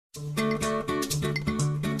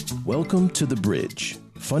Welcome to The Bridge.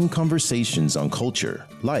 Fun conversations on culture,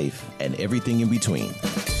 life, and everything in between.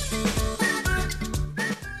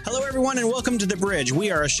 Hello, everyone, and welcome to The Bridge.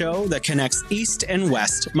 We are a show that connects East and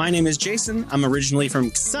West. My name is Jason. I'm originally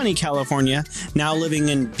from sunny California, now living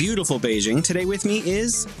in beautiful Beijing. Today with me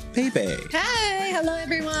is Pepe. Hi, hello,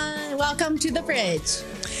 everyone. Welcome to The Bridge.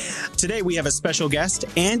 Today we have a special guest.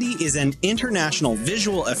 Andy is an international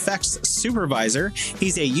visual effects supervisor.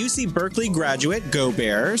 He's a UC Berkeley graduate, Go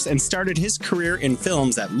Bears, and started his career in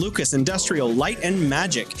films at Lucas Industrial Light and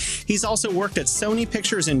Magic. He's also worked at Sony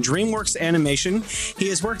Pictures and DreamWorks Animation. He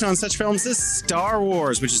has worked on such films as Star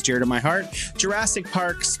Wars, which is dear to my heart, Jurassic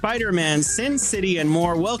Park, Spiderman, Sin City, and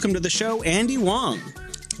more. Welcome to the show, Andy Wong.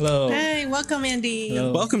 Hello. Hey, welcome, Andy.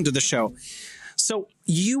 Hello. Welcome to the show. So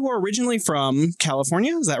you were originally from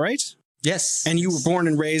California, is that right? Yes. And you were born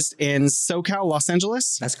and raised in SoCal, Los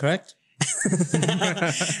Angeles? That's correct.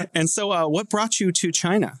 And so what brought you to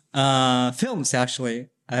China? Films, actually.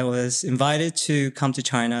 I was invited to come to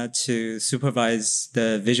China to supervise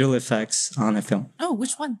the visual effects on a film. Oh,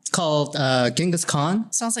 which one? It's called Genghis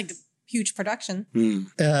Khan. Sounds like a huge production.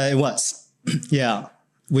 It was. Yeah.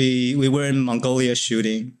 We were in Mongolia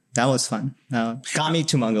shooting. That was fun. Got me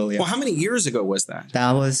to Mongolia. Well, how many years ago was that?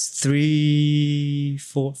 That was 4 years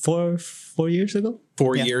ago. 4 years ago.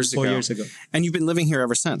 4 years ago. And you've been living here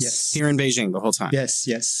ever since? Yes. Here in Beijing the whole time?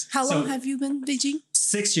 Yes. How long have you been in Beijing?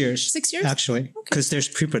 6 years. 6 years? Actually, because there's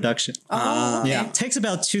pre-production. Oh, okay. Yeah. It takes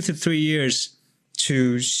about 2 to 3 years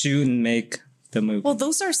to shoot and make the movie. Well,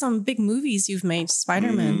 those are some big movies you've made,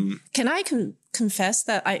 Spiderman. Can I confess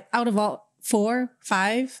that out of all 4,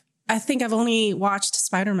 5, I think I've only watched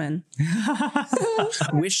Spiderman.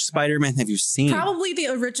 Which Spider-Man have you seen? Probably the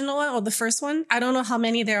original one or the first one. I don't know how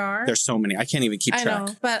many there are. There's so many. I can't even keep track. I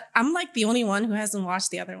know, but I'm like the only one who hasn't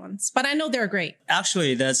watched the other ones. But I know they're great.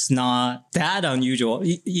 Actually, that's not that unusual.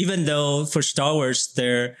 Even though for Star Wars,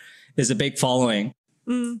 there is a big following.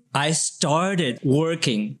 I started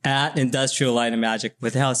working at Industrial Light and Magic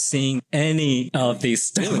without seeing any of these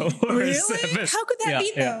Star Wars. Really? How could that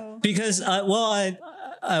be, though? Because,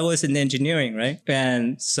 I was in engineering, right?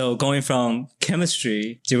 And so going from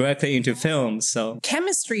chemistry directly into film. So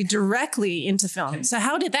chemistry directly into film. So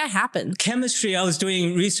how did that happen? Chemistry, I was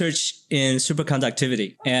doing research in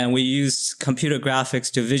superconductivity, and we used computer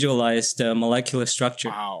graphics to visualize the molecular structure.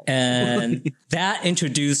 Wow. And that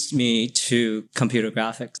introduced me to computer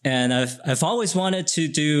graphics. And I've always wanted to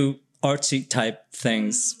do artsy type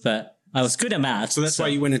things, but I was good at math. So that's why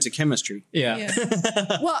you went into chemistry. Yeah.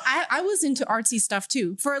 Well, I was into artsy stuff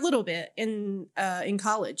too for a little bit in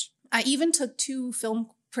college. I even took 2 film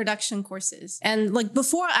production courses. And like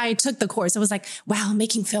before I took the course, I was like, wow,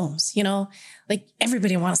 making films, like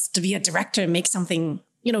everybody wants to be a director and make something,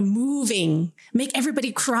 moving, make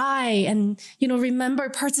everybody cry and, remember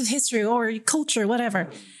parts of history or culture, whatever.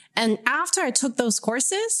 And after I took those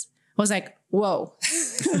courses, I was like, whoa,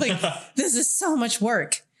 like this is so much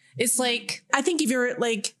work. It's like, I think if you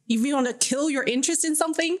want to kill your interest in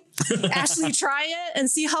something, actually try it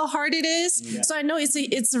and see how hard it is. Yeah. So I know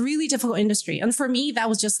it's a really difficult industry. And for me, that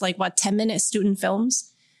was just 10-minute student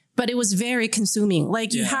films, but it was very consuming.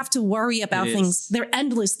 You have to worry about things. There are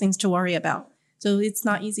endless things to worry about. So it's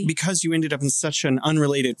not easy. Because you ended up in such an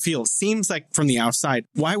unrelated field, seems like from the outside,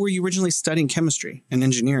 why were you originally studying chemistry and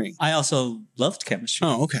engineering? I also loved chemistry.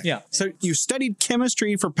 Oh, okay. Yeah. So you studied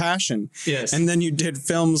chemistry for passion. Yes. And then you did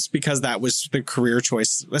films because that was the career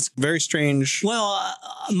choice. That's very strange. Well,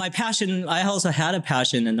 my passion, I also had a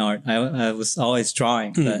passion in art. I was always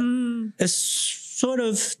drawing, but it's sort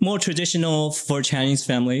of more traditional for Chinese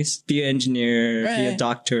families. Be an engineer, be a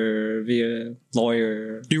doctor, be a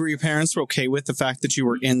lawyer. Were your parents okay with the fact that you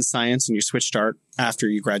were in science and you switched art after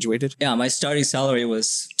you graduated? Yeah, my starting salary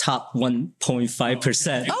was top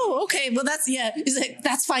 1.5%. Oh, okay. Well,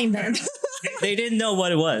 that's fine then. They didn't know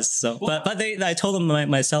what it was. So, but I told them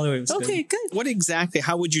my salary was okay, good. What exactly,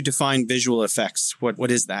 how would you define visual effects?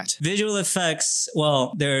 What is that? Visual effects,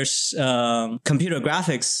 well, there's computer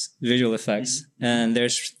graphics visual effects, and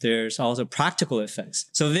there's also practical effects.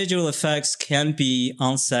 So visual effects can be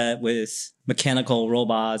on set with mechanical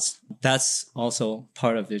robots. That's also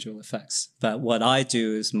part of visual effects. But what I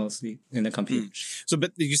do is mostly in the computer. So,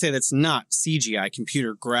 but you say that's not CGI,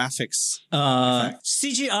 computer graphics?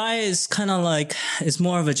 CGI is kind of it's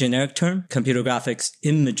more of a generic term, computer graphics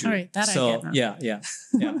imagery. All right, that so, I get now. Yeah.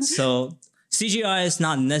 So CGI is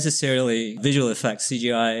not necessarily visual effects.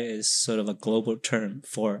 CGI is sort of a global term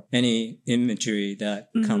for any imagery that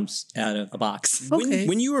comes out of a box. Okay.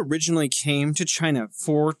 When you originally came to China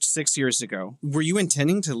 6 years ago, were you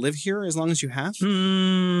intending to live here as long as you have?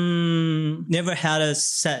 Never had a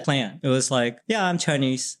set plan. It was like, yeah, I'm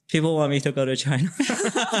Chinese. People want me to go to China.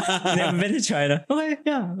 Never been to China. Okay,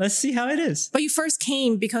 yeah, let's see how it is. But you first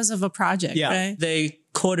came because of a project, Yeah, right? they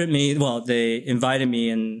courted me. Well, they invited me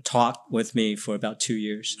and talked with me for about 2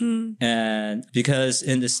 years. And because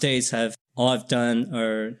in the States, all I've done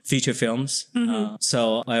are feature films.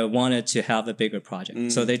 So I wanted to have a bigger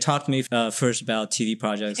project. So they talked to me first about TV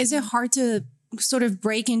projects. Is it hard to sort of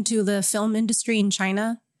break into the film industry in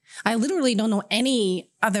China? I literally don't know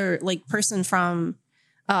any other like person from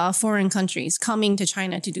foreign countries coming to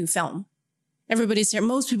China to do film. Everybody's here.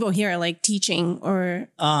 Most people here are like teaching or,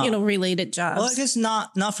 related jobs. Well, I guess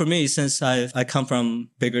not for me, since I come from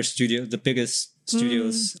the biggest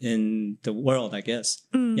studios in the world, I guess.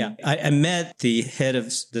 Yeah. I met the head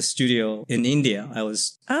of the studio in India. I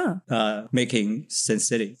was making Sin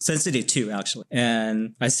City 2, actually.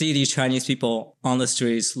 And I see these Chinese people on the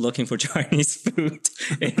streets looking for Chinese food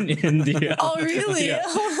in India. Oh, really? Yeah.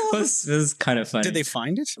 It was kind of funny. Did they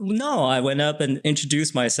find it? No, I went up and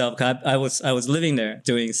introduced myself. I was living there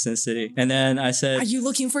doing Sin City. And then I said, Are you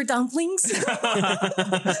looking for dumplings?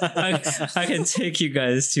 I can take you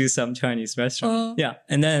guys to some Chinese restaurant. Yeah.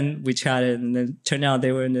 And then we chatted, and then turned out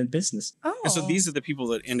they were in the business. Oh. And so these are the people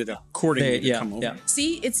that ended up courting you to come over. Yeah.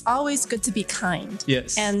 See, it's always good to be kind.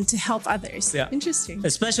 Yes. And to help others. Yeah. Interesting.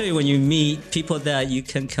 Especially when you meet people that you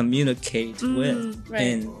can communicate with right.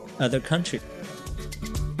 in other countries.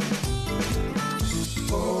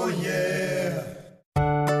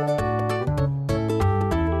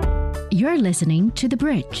 You're listening to The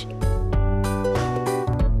Bridge.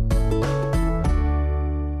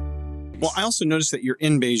 Well, I also noticed that you're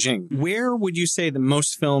in Beijing. Where would you say the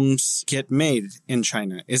most films get made in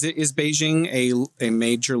China? Is Beijing a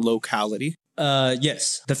major locality?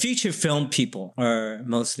 Yes. The feature film people are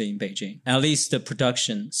mostly in Beijing. At least the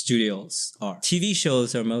production studios are. TV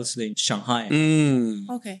shows are mostly in Shanghai.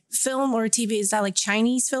 Okay. Film or TV, is that like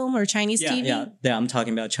Chinese film or Chinese TV? Yeah, I'm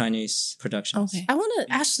talking about Chinese productions. Okay. I want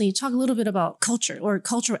to actually talk a little bit about culture or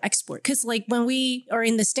cultural export. Because like when we are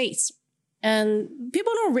in the States, and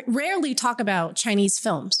people don't rarely talk about Chinese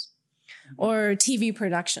films or TV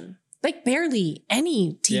production. Like barely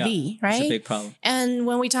any TV, right? It's a big problem. And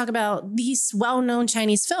when we talk about these well-known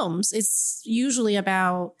Chinese films, it's usually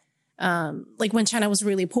about like when China was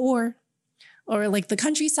really poor or like the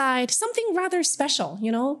countryside, something rather special,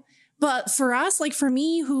 But for us, like for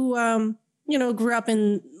me who, grew up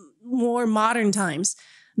in more modern times,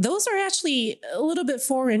 those are actually a little bit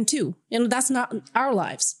foreign too. That's not our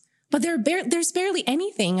lives. But there's barely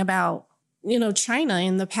anything about, China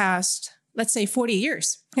in the past, let's say 40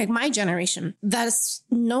 years, like my generation, that's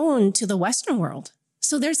known to the Western world.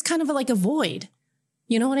 So there's kind of like a void.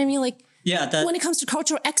 You know what I mean? Like when it comes to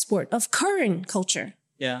cultural export of current culture.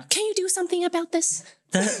 Yeah. Can you do something about this?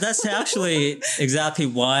 That's actually exactly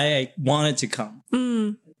why I wanted to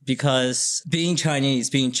come. Because being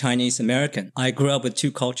Chinese American, I grew up with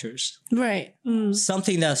two cultures. Right.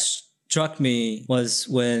 Something that struck me was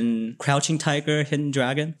when Crouching Tiger, Hidden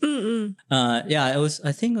Dragon.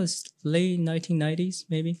 I think it was late 1990s,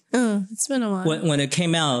 maybe. It's been a while. When it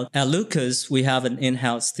came out at Lucas, we have an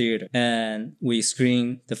in-house theater and we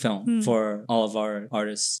screen the film for all of our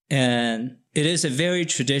artists. And it is a very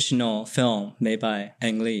traditional film made by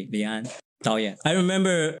Ang Lee, Lian, 导演. I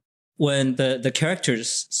remember when the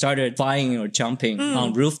characters started flying or jumping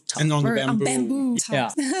on rooftops. And on bamboo Yeah.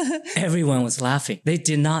 tops. Everyone was laughing. They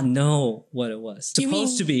did not know what it was.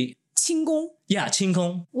 Supposed to be. 轻功? Yeah, 轻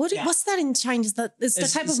功. What's that in Chinese? It's the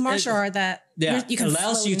type of martial art that you can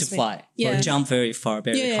allows flow you in to space. fly Yeah. or jump very far,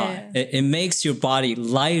 very high. It makes your body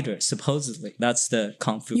lighter, supposedly. That's the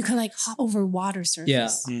kung fu. You can like hop over water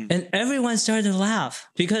surface. Yeah. And everyone started to laugh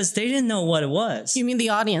because they didn't know what it was. You mean the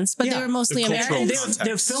audience, but Yeah. they were mostly The cultural Americans. context.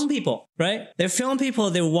 They're film people, right? They're film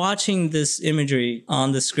people. They're watching this imagery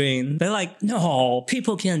on the screen. They're like, no,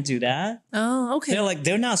 people can't do that. Oh, okay.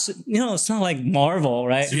 They're not, it's not like Marvel,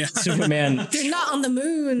 right? Yeah. Superman. They're not on the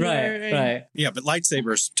moon. Right. Yeah, but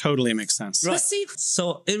lightsabers totally make sense. But see,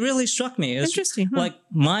 So it really struck me. It's Interesting, huh? Like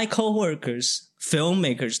my coworkers,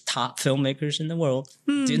 filmmakers, top filmmakers in the world,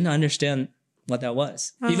 didn't understand what that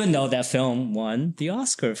was. Even though that film won the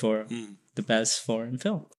Oscar for the best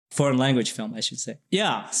foreign language film, I should say.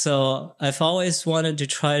 Yeah. So I've always wanted to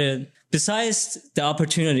try to, besides the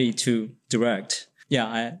opportunity to direct,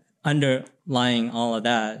 underlying all of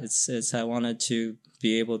that, it's I wanted to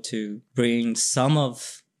be able to bring some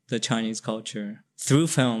of the Chinese culture through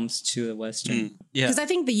films to the Western. Yeah. Because I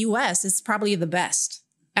think the US is probably the best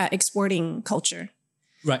at exporting culture.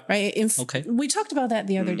 Right. Right. Okay. We talked about that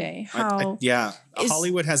the other day. How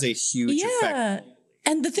Hollywood has a huge effect.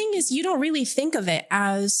 And the thing is, you don't really think of it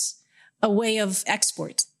as a way of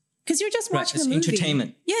export because you're just watching a movie.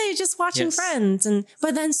 Entertainment. Yeah, you're just watching Friends,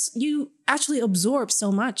 but then you actually absorb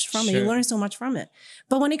so much from it. You learn so much from it.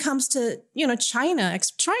 But when it comes to China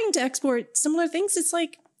trying to export similar things, it's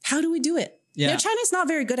like, how do we do it? Yeah. China's not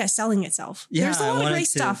very good at selling itself. Yeah, There's a lot of great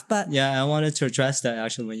stuff, but I wanted to address that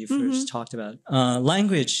actually when you first talked about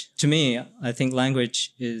language. To me, I think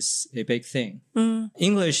language is a big thing.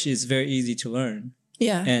 English is very easy to learn.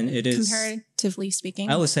 Yeah, and it is comparatively speaking,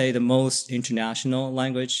 I would say the most international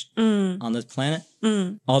language on this planet.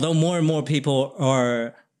 Although more and more people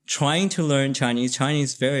are trying to learn Chinese,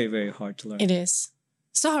 Chinese is very, very hard to learn. It is.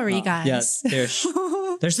 Sorry, guys. Yes,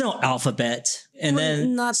 there's no alphabet. And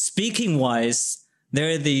then speaking wise, there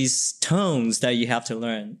are these tones that you have to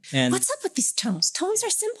learn. And what's up with these tones? Tones are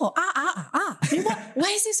simple. I mean, why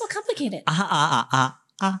is it so complicated?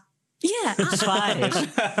 Yeah. It's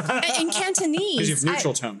 5. In Cantonese. Because you have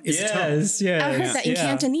neutral tone. Yes. I heard that in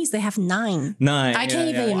Cantonese they have 9. 9. I can't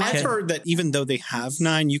even imagine. I've heard that even though they have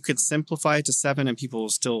 9, you could simplify it to 7 and people will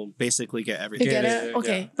still basically get everything. Get it?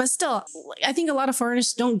 Okay. But still, I think a lot of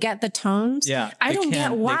foreigners don't get the tones. Yeah. I don't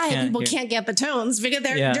get why people can't get the tones because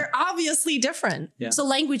they're obviously different. Yeah. So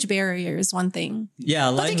language barrier is one thing. Yeah.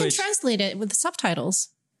 But they can translate it with the subtibtles.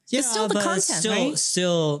 Yeah, it's still the content, right?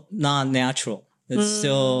 Still not natural. It's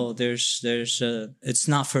still, it's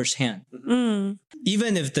not firsthand.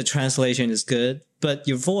 Even if the translation is good, but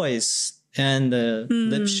your voice and the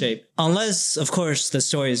lip shape, unless, of course, the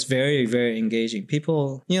story is very, very engaging.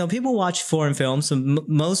 People watch foreign films. So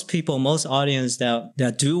most audience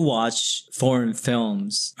that do watch foreign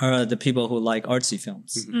films are the people who like artsy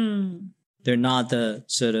films. They're not the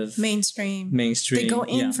sort of mainstream. They go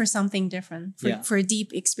in for something different, for a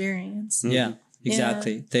deep experience. Yeah.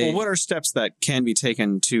 Exactly. Well, what are steps that can be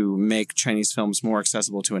taken to make Chinese films more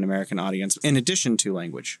accessible to an American audience in addition to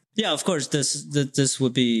language? Yeah, of course, this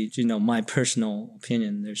would be, my personal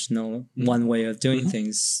opinion. There's no one way of doing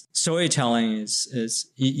things. Storytelling is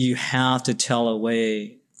you have to tell a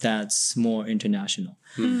way that's more international.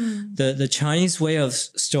 The Chinese way of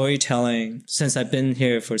storytelling, since I've been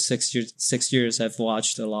here for 6 years, I've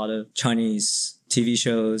watched a lot of Chinese TV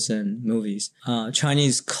shows and movies.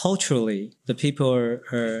 Chinese culturally, the people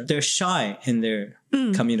they're shy in their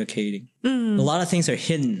communicating. A lot of things are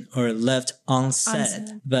hidden or left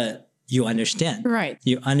unsaid, but you understand. Right.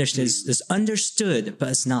 You understand. It's understood, but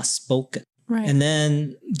it's not spoken. Right. And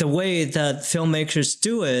then the way that filmmakers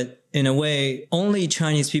do it, in a way, only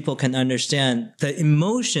Chinese people can understand the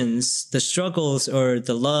emotions, the struggles, or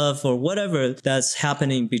the love, or whatever that's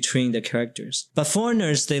happening between the characters. But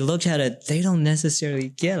foreigners, they look at it, they don't necessarily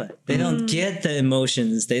get it. They don't get the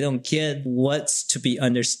emotions. They don't get what's to be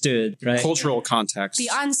understood, right? Cultural context. The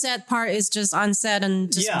unsaid part is just unsaid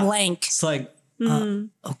and just blank. It's like,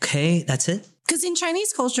 okay, that's it. Because in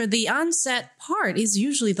Chinese culture, the unsaid part is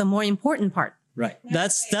usually the more important part. Right.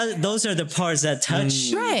 Those are the parts that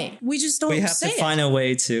touch. Right. We just don't say it. We have to find a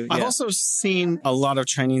way to. I've also seen a lot of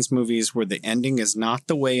Chinese movies where the ending is not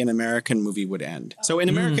the way an American movie would end. So in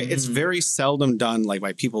America, it's very seldom done like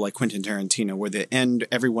by people like Quentin Tarantino, where the end,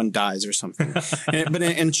 everyone dies or something. But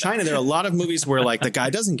in China, there are a lot of movies where like the guy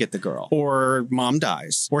doesn't get the girl, or mom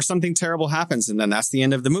dies, or something terrible happens, and then that's the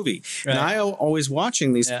end of the movie. Right. And I'm always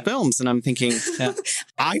watching these films, and I'm thinking,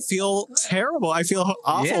 I feel terrible. I feel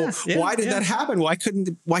awful. Why did that happen? Why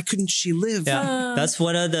couldn't she live? Yeah, that's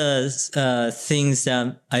one of the things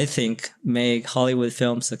that I think make Hollywood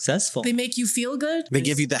films successful. They make you feel good. They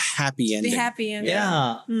give you the happy ending. The happy ending.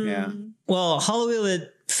 Yeah. Well,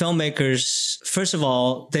 Hollywood filmmakers, first of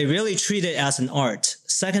all, they really treat it as an art.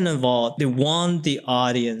 Second of all, they want the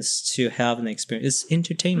audience to have an experience. It's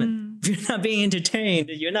entertainment. If you're not being entertained,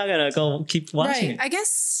 you're not going to go keep watching it. I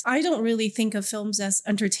guess I don't really think of films as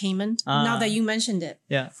entertainment now that you mentioned it.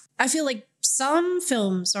 Yeah. I feel like some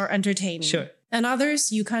films are entertaining. Sure. And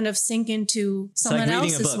others, you kind of sink into someone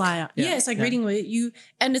else's life. Yeah, it's like reading what you,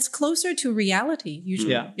 and it's closer to reality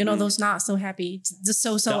usually. Yeah. Those not so happy, the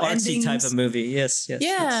so-so the endings. artsy type of movie. Yes.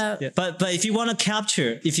 Yeah. But if you want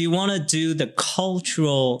to do the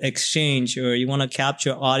cultural exchange, or you want to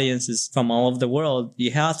capture audiences from all over the world,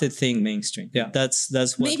 you have to think mainstream. Yeah. That's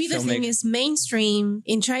what maybe the thing is, mainstream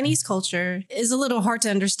in Chinese culture is a little hard to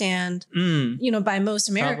understand, by most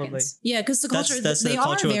Americans. Probably. Yeah, because the culture, that's they the are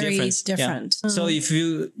cultural very difference. different. So if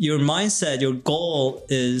your mindset, your goal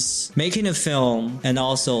is making a film and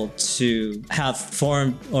also to have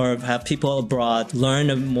foreign or have people abroad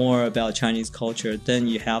learn more about Chinese culture, then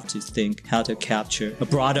you have to think how to capture a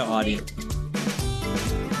broader audience.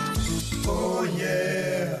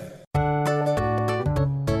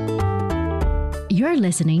 You're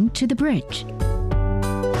listening to The Bridge.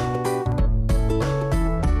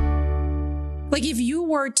 Like if you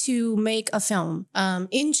were to make a film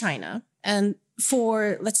in China and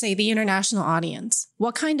for, let's say, the international audience,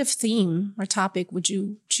 what kind of theme or topic would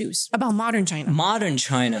you choose about modern China? Modern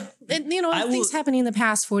China. And, things happening in the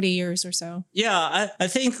past 40 years or so. Yeah, I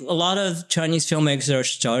think a lot of Chinese filmmakers are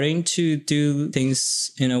starting to do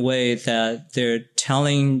things in a way that they're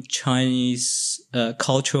telling Chinese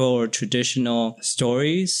cultural or traditional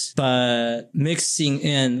stories, but mixing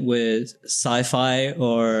in with sci-fi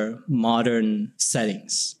or modern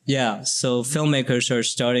settings. Yeah, so filmmakers are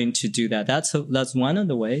starting to do that. That's one of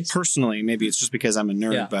the ways. Personally, maybe it's just because I'm a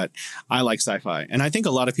nerd, but I like sci-fi. And I think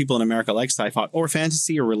a lot of people in America like sci-fi or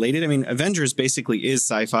fantasy or related. I mean, Avengers basically is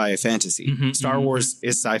sci-fi fantasy. Mm-hmm, Star Wars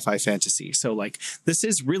is sci-fi fantasy. So like this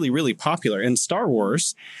is really, really popular. And Star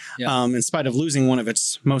Wars, in spite of losing one of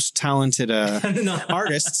its most talented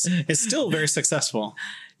artists, is still very successful.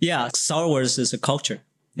 Yeah, Star Wars is a culture.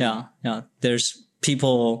 Yeah. There's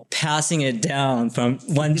people passing it down from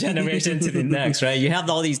one generation to the next, right? You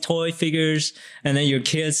have all these toy figures and then your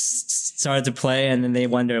kids start to play and then they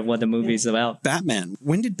wonder what the movie's about. Batman.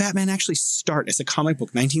 When did Batman actually start as a comic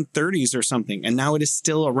book? 1930s or something. And now it is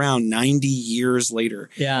still around 90 years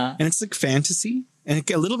later. Yeah. And it's like fantasy and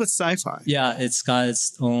a little bit sci-fi. Yeah, it's got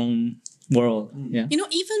its own world. Yeah.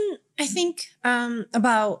 Even I think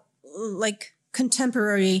about like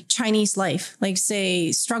contemporary Chinese life, like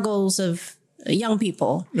say struggles of young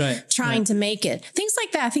people trying to make it. Things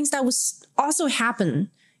like that. Things that was also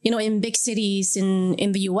happen, in big cities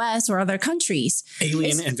in the US or other countries.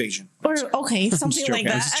 Alien invasion. Or, something like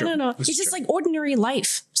that. I don't know. It's just like ordinary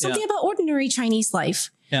life. Something about ordinary Chinese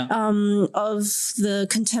life. Yeah. Of the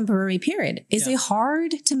contemporary period. Is it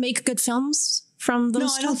hard to make good films from those?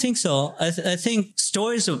 No, I don't think so. I think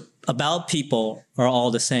stories about people are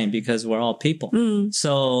all the same because we're all people.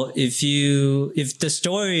 So if the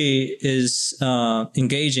story is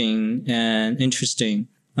engaging and interesting,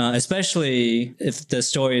 especially if the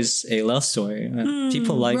story is a love story,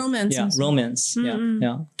 people like romance. Yeah, romance.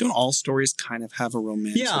 Yeah. Don't all stories kind of have a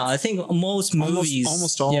romance? Yeah, I think most movies,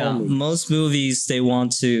 almost all movies. Most movies, they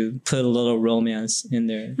want to put a little romance in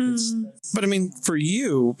there. But I mean, for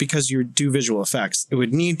you, because you do visual effects, it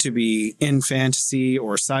would need to be in fantasy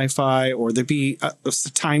or sci-fi, or there'd be a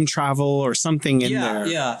time travel or something in there.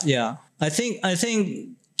 Yeah. I think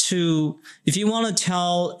if you want to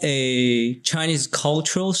tell a Chinese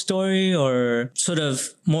cultural story or sort of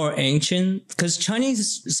more ancient, because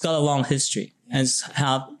Chinese has got a long history and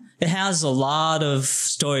it has a lot of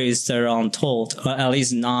stories that are untold, or at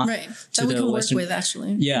least not that we can Western work with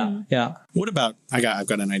actually. Yeah. What about I've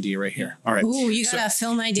got an idea right here. All right. Ooh, you got a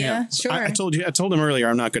film idea? Yeah. Sure. I told him earlier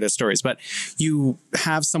I'm not good at stories, but you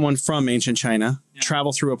have someone from ancient China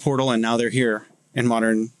travel through a portal and now they're here in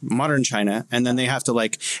modern China, and then they have to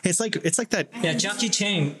it's like that. Yeah, Jackie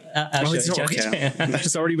Chan. Actually, Jackie Chan.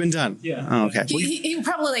 That's already been done. Yeah. Oh, okay. He would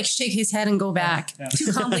probably shake his head and go back. Yeah.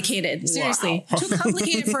 Too complicated. Seriously, too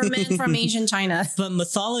complicated for a man from ancient China. But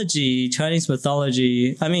mythology, Chinese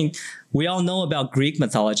mythology. I mean, we all know about Greek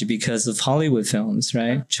mythology because of Hollywood films,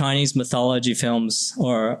 right? Chinese mythology films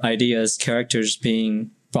or ideas, characters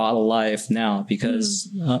being brought alive now because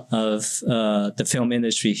of the film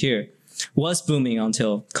industry here. Was booming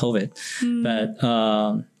until COVID,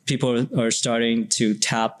 but people are starting to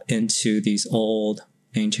tap into these old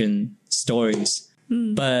ancient stories.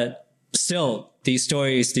 But still, these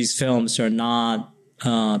stories, these films are not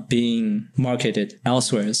being marketed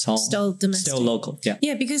elsewhere. It's all still domestic, still local.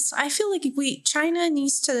 Yeah, because I feel like China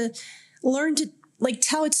needs to learn to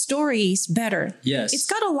tell its stories better. Yes. It's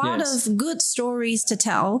got a lot of good stories to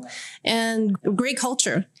tell and great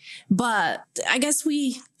culture. But I guess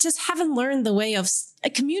we just haven't learned the way of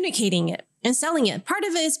communicating it and selling it. Part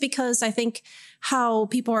of it is because I think how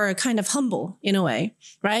people are kind of humble in a way,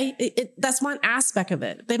 right? That's one aspect of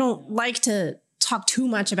it. They don't like to talk too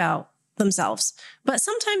much about themselves. But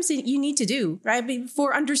sometimes you need to do, right?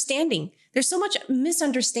 For understanding. There's so much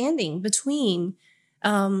misunderstanding between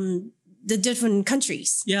the different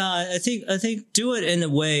countries. Yeah, I think do it in a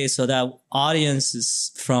way so that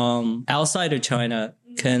audiences from outside of China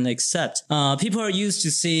can accept. People are used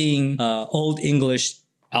to seeing old English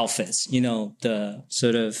outfits, the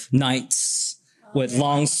sort of knights with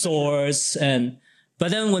long swords,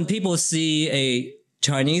 but then when people see a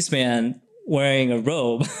Chinese man wearing a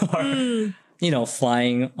robe or,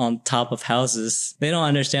 flying on top of houses. They don't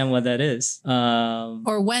understand what that is.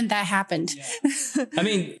 Or when that happened. I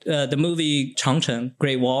mean, the movie Changcheng,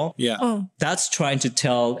 Great Wall. Yeah. Oh. That's trying to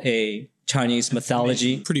tell a Chinese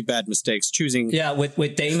mythology. Pretty bad mistakes choosing. Yeah,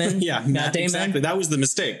 with Damon. Yeah, Damon. exactly. That was the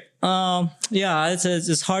mistake.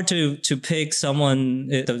 It's hard to pick someone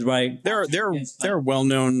the right. There are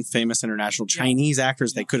well-known, famous international Chinese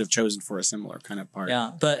actors they could have chosen for a similar kind of part.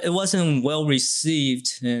 Yeah, but it wasn't well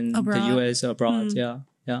received in the US abroad. Yeah.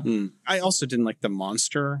 Yeah. I also didn't like the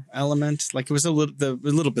monster element. Like it was a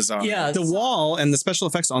little bizarre. Yeah. The wall and the special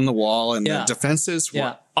effects on the wall and the defenses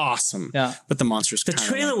were awesome. Yeah. But the monsters. The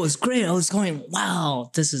trailer was great. I was going,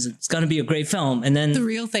 wow, it's going to be a great film. And then the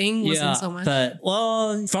real thing wasn't so much. But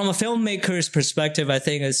from a filmmaker's perspective, I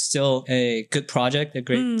think it's still a good project, a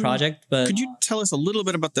great project. But could you tell us a little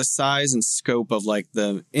bit about the size and scope of like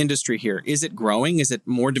the industry here? Is it growing? Is it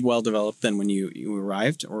more well developed than when you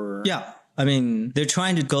arrived? Or yeah. I mean, they're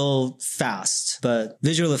trying to go fast, but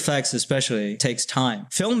visual effects especially takes time.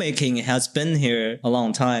 Filmmaking has been here a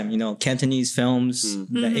long time. Cantonese films,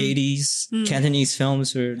 the 80s, Cantonese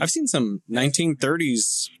films were... I've seen some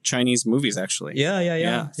 1930s Chinese movies, actually.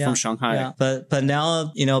 Yeah. From Shanghai. Yeah. But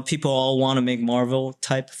now, people all want to make Marvel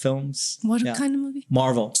type films. What kind of movie?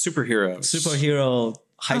 Marvel. Superhero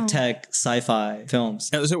high-tech sci-fi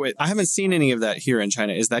films. So wait, I haven't seen any of that here in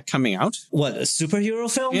China. Is that coming out? What, a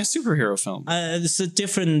superhero film? Yeah, superhero film. It's a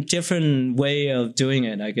different way of doing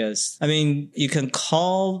it, I guess. I mean, you can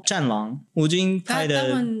call 战狼, Wu Jing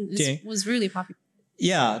that one was really popular.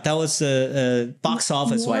 Yeah, that was box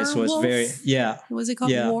office wise was very Was it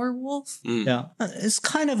called Werewolf? Yeah, it's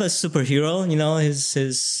kind of a superhero.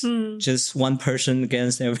 His just one person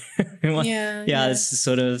against everyone. Yeah, it's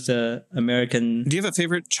sort of the American. Do you have a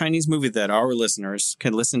favorite Chinese movie that our listeners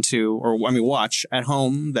can listen to or watch at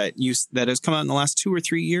home that has come out in the last 2 or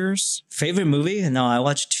 3 years? Favorite movie? No, I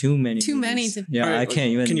watched too many. Yeah, right, I can't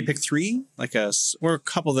even. Can you pick 3? Or a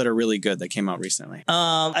couple that are really good that came out recently?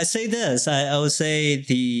 I say this. I would say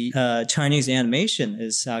the Chinese animation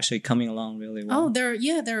is actually coming along really well. Oh, there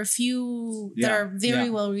are a few that are very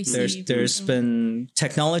well received. There's been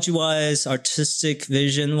technology-wise, artistic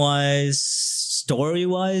vision-wise,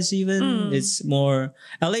 story-wise even. It's more,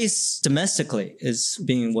 at least domestically, it's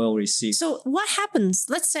being well received. So what happens?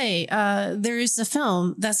 Let's say there is a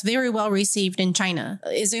film that's very well received in China.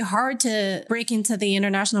 Is it hard to break into the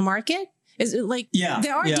international market? Is it like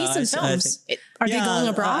there are decent films? Are they going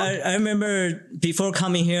abroad? I remember before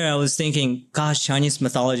coming here, I was thinking, gosh, Chinese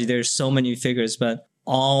mythology, there's so many figures, but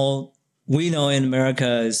all we know in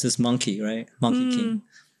America is this monkey, right? Monkey King.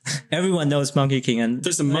 Everyone knows Monkey King, and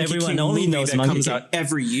there's a Monkey everyone King only movie knows that Monkey comes King. out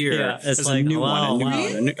every year. Yeah, it's there's like a new wow,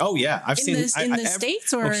 one. Oh yeah, I've seen in the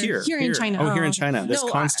States or here in China. Oh, here in China. There's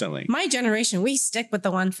constantly. My generation, we stick with the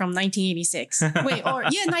one from 1986.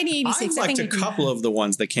 1986. I liked a couple of the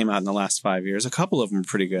ones that came out in the last 5 years. A couple of them are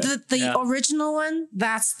pretty good. The original one,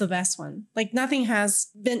 that's the best one. Like nothing has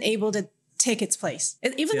been able to take its place.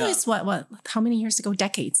 Even though it's how many years ago?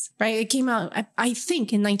 Decades, right? It came out, I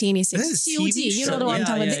think, in 1986. This is a TV you know what I'm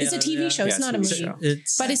talking about? It's a TV show. It's not a movie. Show.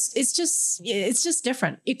 But it's just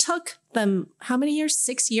different. It took them how many years?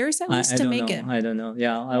 6 years at least to make it. I don't know.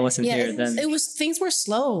 Yeah, I wasn't here then. Things were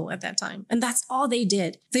slow at that time, and that's all they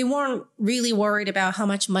did. They weren't really worried about how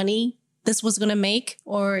much money this was going to make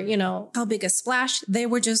or, how big a splash. They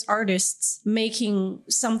were just artists making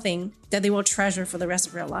something that they will treasure for the rest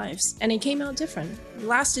of their lives. And it came out different. It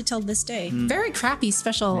lasted till this day. Very crappy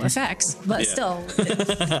special effects, but still.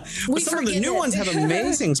 But some of the new ones have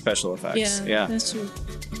amazing special effects. Yeah, that's true.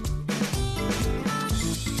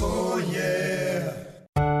 Oh, yeah.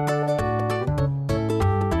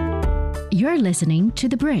 You're listening to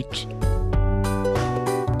The Bridge.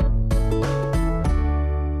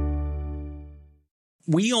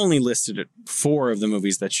 We only listed 4 of the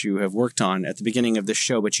movies that you have worked on at the beginning of the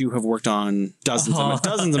show, but you have worked on dozens,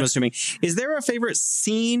 I'm assuming. Is there a favorite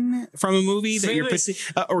scene from a movie that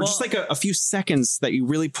just like a few seconds that you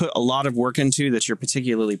really put a lot of work into that you're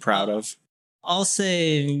particularly proud of? I'll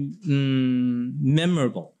say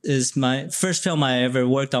memorable is my first film I ever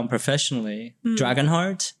worked on professionally,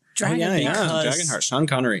 Dragonheart. Dragonheart, Sean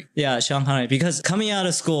Connery. Yeah, Sean Connery. Because coming out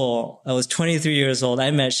of school, I was 23 years old.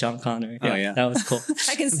 I met Sean Connery. That was cool.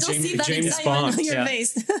 I can still see that James excitement Bond. on your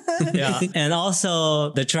face. Yeah, and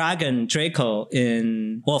also the dragon Draco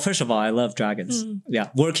first of all, I love dragons. Yeah,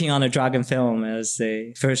 working on a dragon film as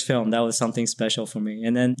a first film, that was something special for me.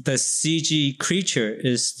 And then the CG creature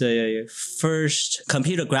is the first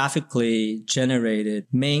computer graphically generated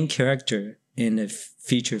main character in a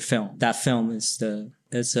feature film. That film is the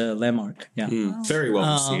it's a landmark. Yeah. Very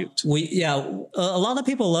well received. A lot of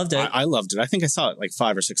people loved it. I loved it. I think I saw it like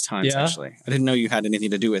 5 or 6 times, actually. I didn't know you had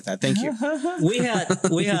anything to do with that. Thank you. we had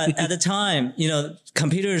at the time,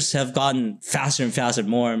 computers have gotten faster and faster,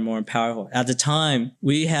 more and more powerful. At the time,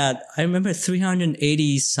 I remember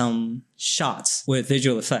 380 some shots with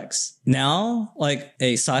visual effects. Now, like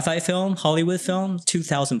a sci-fi film, Hollywood film,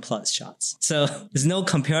 2,000 plus shots. So there's no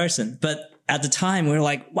comparison. But at the time, we were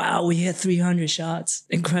like, wow, we hit 300 shots.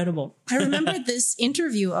 Incredible. I remember this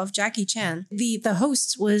interview of Jackie Chan. The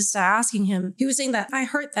host was asking him, he was saying that, I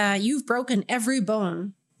heard that you've broken every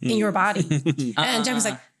bone in your body. And Jack was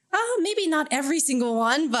like, maybe not every single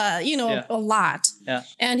one, but, a lot. Yeah.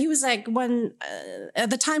 And he was like, at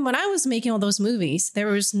the time when I was making all those movies, there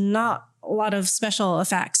was not a lot of special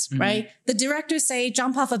effects, right? The directors say,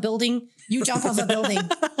 jump off a building, you jump off a building.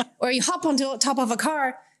 Or you hop onto top of a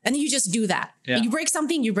car, and then you just do that. Yeah. You break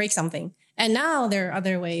something. And now there are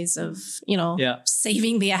other ways of,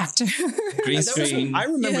 saving the actor. Green screen. I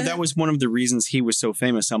remember that was one of the reasons he was so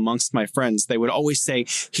famous amongst my friends. They would always say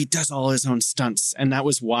he does all his own stunts. And that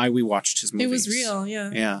was why we watched his movies. It was real,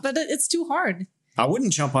 yeah. Yeah. But it's too hard. I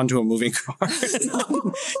wouldn't jump onto a moving car.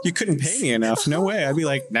 You couldn't pay me enough. No way. I'd be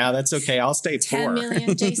like, nah, that's okay. I'll stay 10 poor.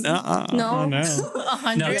 million, Jason. No. No.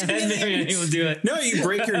 100 No, 10 million, he will do it. No, you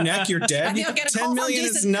break your neck, you're dead. I'll get a 10 call from million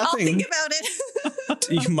is Jason. I'll nothing. think about it.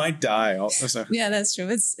 You might die. Also. Yeah, that's true.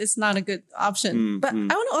 It's not a good option. But I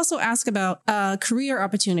want to also ask about career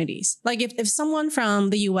opportunities. Like if someone from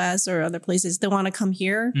the US or other places, they want to come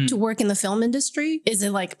here to work in the film industry, is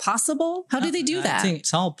it like possible? How do they do that? I think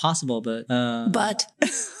it's all possible, but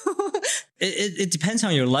it depends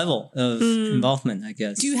on your level of involvement, I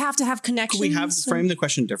guess. Do you have to have connections? Could we have frame the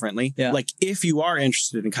question differently? Yeah. Like if you are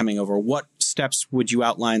interested in coming over, what steps would you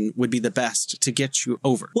outline would be the best to get you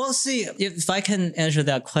over? Well, see, if I can answer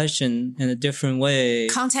that question in a different way.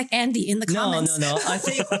 Contact Andy in the comments. No.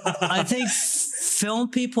 I think film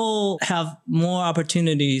people have more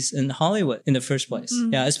opportunities in Hollywood in the first place.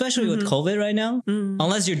 Yeah, especially with COVID right now.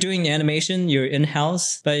 Unless you're doing animation, you're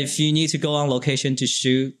in-house. But if you need to go on location to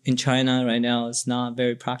shoot in China right now, it's not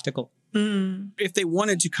very practical. If they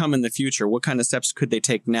wanted to come in the future, what kind of steps could they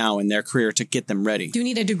take now in their career to get them ready? Do you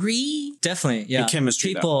need a degree? Definitely, yeah. In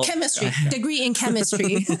chemistry, Chemistry. Degree in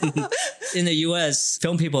chemistry. In the US,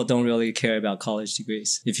 film people don't really care about college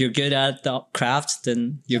degrees. If you're good at the craft,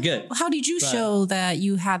 then you're good. How did you show that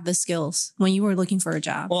you had the skills when you were looking for a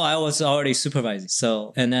job? Well, I was already supervising.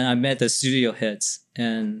 And then I met the studio heads.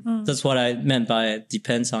 And that's what I meant by it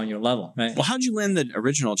depends on your level, right? Well, how'd you land the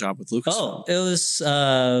original job with Lucas? Oh, it was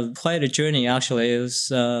quite a journey, actually. It was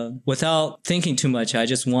without thinking too much. I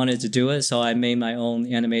just wanted to do it. So I made my own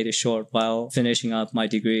animated short while finishing up my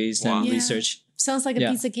degrees and research. Sounds like a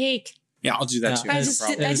piece of cake. Yeah, I'll do that too. I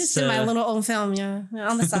just did my little own film,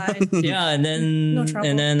 on the side. Yeah, and then No trouble.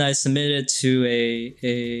 and then I submitted to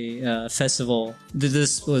a festival.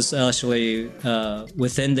 This was actually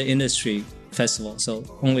within the industry festival, so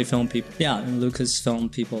only film people. Yeah, and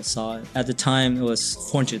Lucasfilm people saw it. At the time, it was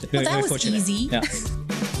fortunate. Very, that very was fortunate. easy. Yeah.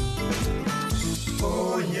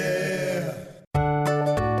 Oh yeah.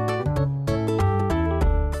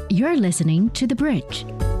 You're listening to The Bridge.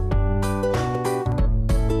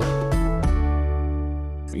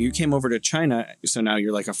 You came over to China, so now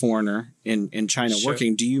you're like a foreigner in China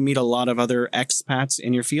working. Do you meet a lot of other expats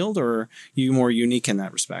in your field, or are you more unique in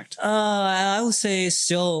that respect? I would say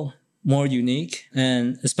still more unique,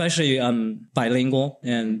 and especially I'm bilingual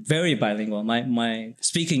and very bilingual. My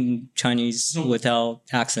speaking Chinese without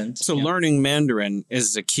accent. So learning Mandarin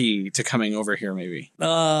is the key to coming over here, maybe.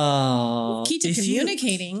 Key to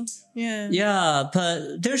communicating. Yeah,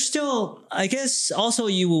 but there's still, I guess, also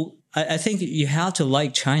I think you have to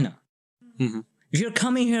like China. If you're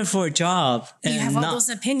coming here for a job and you have all those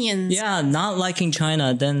opinions. Yeah, not liking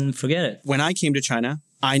China, then forget it. When I came to China,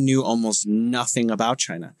 I knew almost nothing about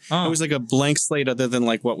China. It was like a blank slate other than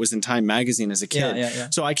like what was in Time magazine as a kid. Yeah.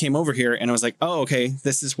 So I came over here and I was like, oh, okay,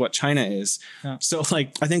 this is what China is. Yeah. So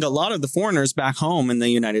like, I think a lot of the foreigners back home in the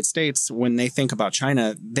United States, when they think about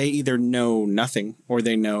China, they either know nothing or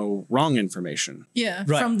they know wrong information. Yeah,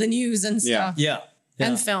 Right. from the news and stuff. Yeah.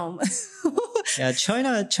 And film. Yeah,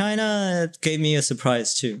 China gave me a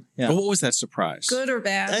surprise too. Yeah. But what was that surprise? Good or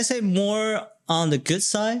bad? I say more on the good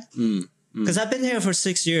side. Because I've been here for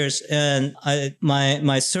 6 years and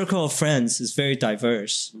my circle of friends is very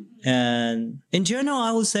diverse. And in general,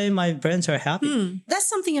 I would say my friends are happy. That's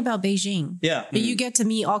something about Beijing. Yeah. You get to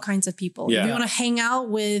meet all kinds of people. Yeah. If you want to hang out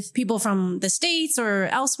with people from the States or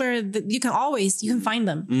elsewhere, you can find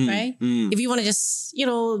them, right? If you want to just,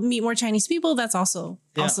 meet more Chinese people, that's also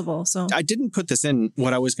possible. So I didn't put this in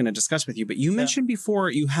what I was going to discuss with you, but you mentioned before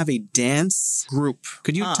you have a dance group.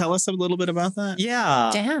 Could you tell us a little bit about that?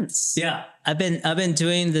 Yeah. dance. Yeah. I've been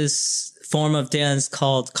doing this form of dance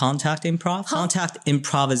called contact improv, contact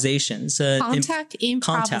improvisation. So Contact improv.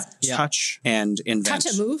 contact, yeah. Touch and invent. Touch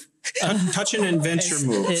and move. Touch and invent your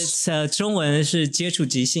moves. It's 中文是接触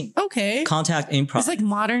即兴 Okay. contact improv. It's like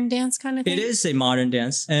modern dance kind of thing. It is a modern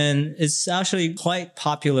dance, and it's actually quite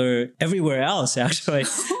popular everywhere else, actually.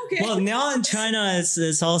 Okay. Well, now in China,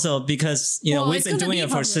 it's also because, we've it's been gonna doing be it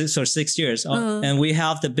for popular. 6 years. And we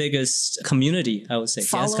have the biggest community, I would say, dance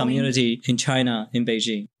Following. community in China, in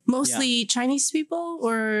Beijing. Mostly Chinese people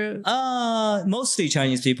or Mostly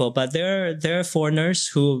Chinese people, but there are foreigners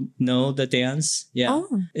who know the dance. Yeah.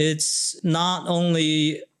 Oh. It's not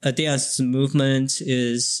only a dance movement,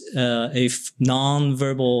 is a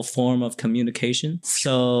non-verbal form of communication.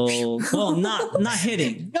 So, well, not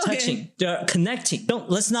hitting, Okay. touching, they're connecting.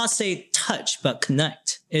 Let's not say touch, but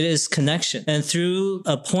connect. It is connection. And through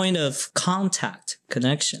a point of contact,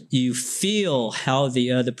 connection, you feel how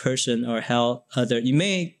the other person or you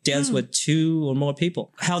may dance with 2 or more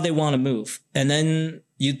people, how they want to move. And then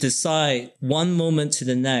you decide one moment to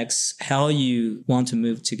the next how you want to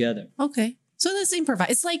move together. okay. So that's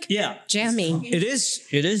improvise. It's like Yeah. jamming. It is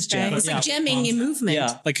jamming. Right? It's like jamming in movement.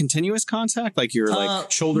 Yeah. Like continuous contact? Like your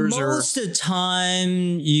shoulders are... Most of the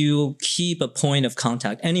time, you keep a point of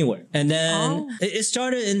contact anywhere. And then it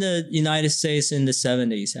started in the United States in the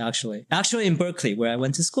 70s, actually. Actually, in Berkeley, where I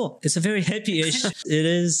went to school. It's a very hippie-ish. It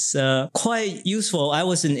is quite useful. I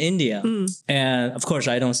was in India. And of course,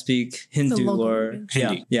 I don't speak Hindu local or... language.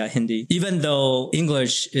 Hindi. Yeah, Hindi. Even though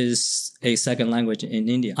English is a second language in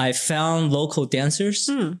India. I found local dancers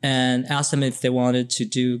and asked them if they wanted to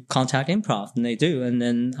do contact improv, and they do. And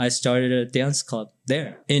then I started a dance club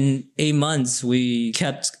there. In 8 months, we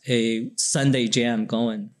kept a Sunday jam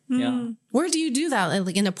going. Yeah. Where do you do that?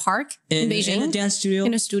 Like in a park in Beijing? In a dance studio.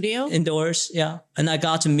 In a studio? Indoors, yeah. And I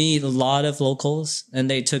got to meet a lot of locals,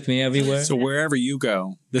 and they took me everywhere. So wherever you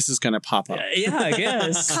go, this is going to pop up. Yeah, I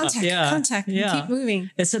guess. Contact. Yeah. Keep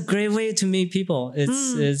moving. It's a great way to meet people.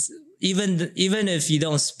 It's even if you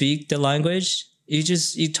don't speak the language,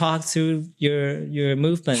 you talk through your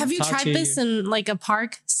movement. Have you tried this in like a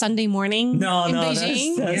park Sunday morning in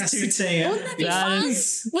Beijing? That's too tame. Wouldn't that be fun?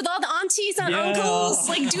 With all the aunties and uncles,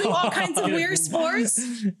 like doing all kinds of weird sports?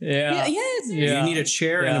 Yeah. Yes. You need a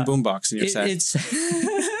chair and a boombox in your set.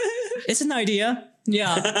 It's an idea.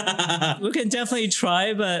 Yeah, we can definitely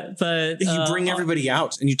try, but you bring everybody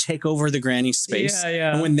out and you take over the granny space.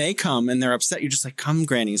 Yeah. And when they come and they're upset, you're just like, "Come,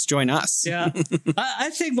 grannies, join us." Yeah,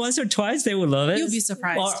 I think once or twice they would love it. You'll be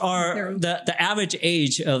surprised. Or the average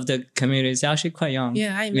age of the community is actually quite young.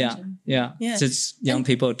 Yeah, I imagine. Yeah. Yeah. So it's young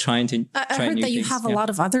people trying to I try heard new that you things. have a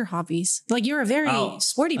lot of other hobbies. Like you're a very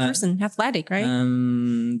sporty person, athletic, right?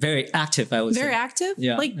 Very active, I would say. Very active?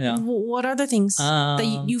 Yeah, Like yeah. what other things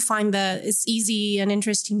that you find that it's easy and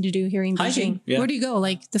interesting to do here in Hiking, Beijing? yeah. Where do you go?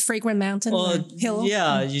 Like the Fragrant Mountain or hill?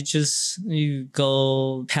 Yeah, you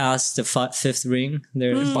go past the fifth ring.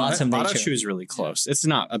 There's lots of nature. Badachu is really close. It's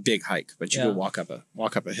not a big hike, but you go walk up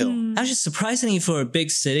a hill. Actually, surprisingly, for a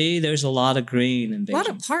big city, there's a lot of green in Beijing. A lot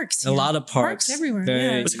of parks. A lot of parks. everywhere.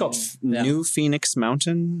 Very- What's it called? Yeah. New Phoenix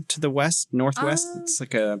Mountain to the northwest. It's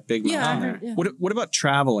like a big mountain I there. heard, yeah. What about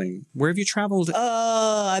traveling? Where have you traveled?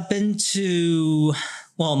 I've been to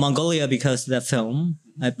Mongolia because of that film.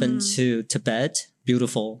 I've been to Tibet.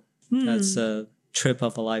 Beautiful. That's a trip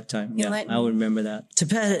of a lifetime. Yeah, I would remember that.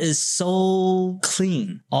 Tibet is so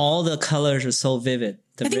clean. All the colors are so vivid.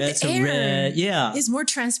 I think red's the a air red. Yeah. is more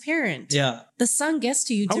transparent. Yeah. The sun gets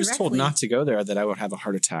to you I directly. was told not to go there, that I would have a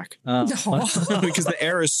heart attack No. because the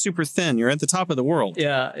air is super thin. You're at the top of the world.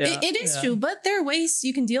 Yeah. It is true, but there are ways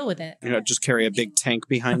you can deal with it. Just carry a big tank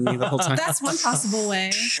behind me the whole time. That's one possible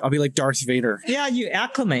way. I'll be like Darth Vader. Yeah, you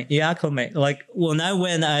acclimate. Like when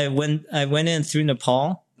I went in through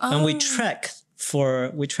Nepal and we trekked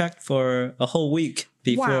for a whole week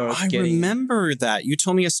before Wow. I getting. remember that. You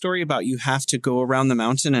told me a story about you have to go around the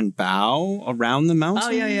mountain and bow around the mountain. Oh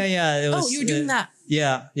yeah. It was, You were doing that.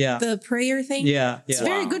 Yeah. The prayer thing? Yeah. It's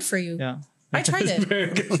very good for you. Yeah. I tried it. Very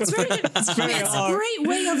good. It's very good. It's a great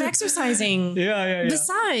way of exercising. Yeah.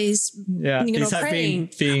 Besides, Yeah. praying.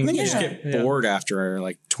 I think you just get bored after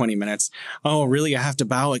like 20 minutes. Oh, really? I have to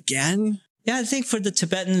bow again? Yeah, I think for the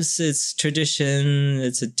Tibetans, it's tradition,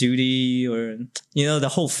 it's a duty, or, the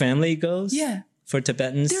whole family goes. Yeah. for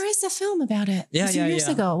Tibetans. There is a film about it. Yeah, a few years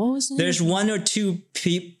ago. What was it? There's one or two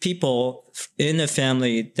people in the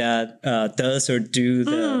family that does or do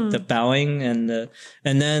the bowing and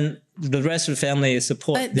then the rest of the family is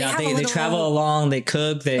support. They travel along, they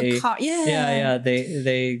cook, they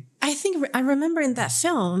they. I think I remember in that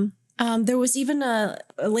film. There was even a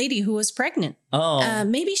lady who was pregnant.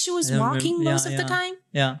 Maybe she was walking most of the time.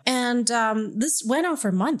 Yeah. And this went on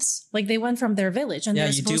for months. Like they went from their village and they're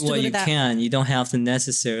you supposed do what to go you to that. can. You don't have to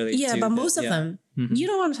necessarily. Yeah, but most of them, you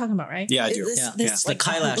know what I'm talking about, right? Yeah, I do. This the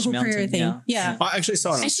Kailash whole mountain thing. Yeah. I actually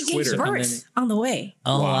saw it on And she Twitter. gave birth on the way.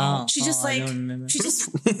 Oh wow. She just I don't remember. she was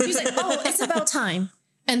like, oh, it's about time.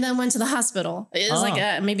 And then went to the hospital. It was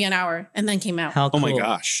like maybe an hour and then came out. How cool. Oh my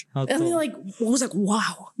gosh. How cool. And I was like,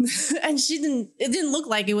 wow. And it didn't look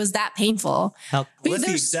like it was that painful. How Well, that's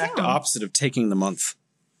the exact opposite of taking the month.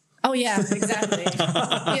 Oh, yeah, exactly.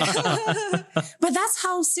 Yeah. But that's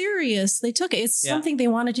how serious they took it. It's something they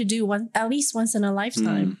wanted to do at least once in a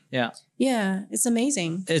lifetime. Yeah. Yeah, it's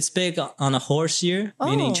amazing. It's big on a horse year,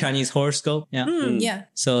 meaning Chinese horoscope. Yeah. Yeah.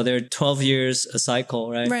 So they're 12 years a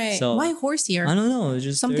cycle, right? Right. So, why horse year? I don't know. It's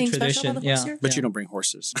just Something their special tradition. about the horse year? But you don't bring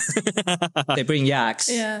horses. They bring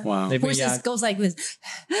yaks. Yeah. Wow. They bring Horses yaks. goes like this.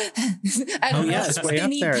 I don't know. Yeah, it's way They up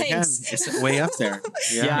need there again. pace. It's way up there.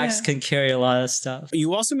 Yeah. Yaks can carry a lot of stuff.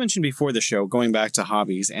 You also mentioned before the show, going back to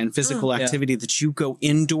hobbies and physical activity, that you go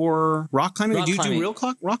indoor rock climbing. Do you do real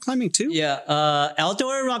rock climbing too? Yeah.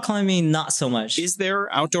 Outdoor rock climbing, not so much. Is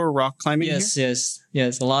there outdoor rock climbing here?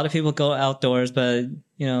 Yes. A lot of people go outdoors, but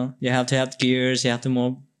you have to have gears. You have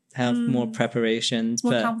to have more preparation. It's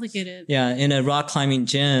more complicated. Yeah. In a rock climbing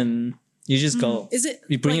gym, you just go. Is it?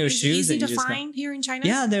 You bring your shoes easy and you to just find here in China?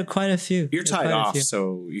 Yeah, there are quite a few. You're tied off,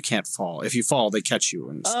 so you can't fall. If you fall, they catch you.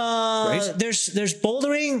 And, right? There's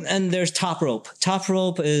bouldering and there's top rope. Top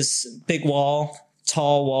rope is big wall,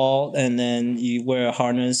 tall wall, and then you wear a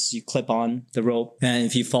harness, you clip on the rope, and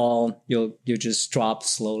if you fall, you'll just drop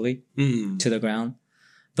slowly to the ground.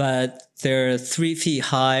 But they're 3 feet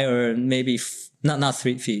high, or maybe not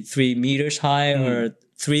 3 feet, 3 meters high, or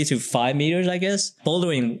 3 to 5 meters, I guess.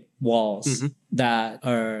 Bouldering walls that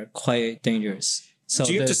are quite dangerous. So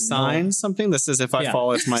do you have to sign something that says if I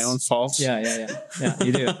fall, it's my own fault? Yeah,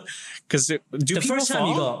 you do. Because do people first time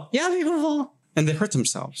you go, people fall. And they hurt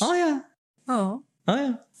themselves. Oh, yeah. Oh. Oh,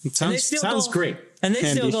 yeah. It sounds great. And they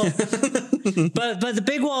still go. But the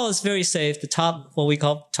big wall is very safe. The top, what we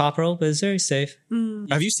call top rope, is very safe.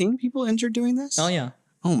 Have you seen people injured doing this? Oh, yeah.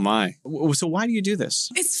 Oh, my. So why do you do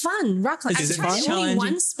this? It's fun. Rock climbing. Is it I tried fun? it only Challenging?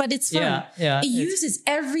 once, but it's fun. Yeah. It uses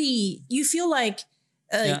you feel like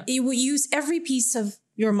it will use every piece of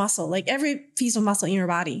your muscle, like every piece of muscle in your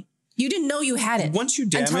body. You didn't know you had it. Once you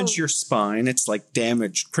damage your spine, it's like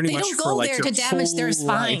damaged pretty much for like your whole life. They don't go there to damage their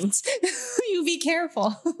spines. You be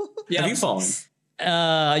careful. Have you fallen?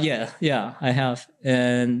 Yeah, I have.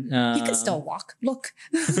 And he can still walk. Look.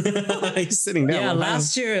 He's sitting down. Yeah,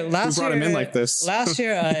 last year, we brought him in like this. Last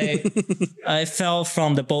year, I fell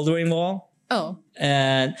from the bouldering wall. Oh.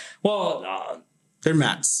 And they're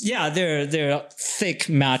mats. Yeah, they're thick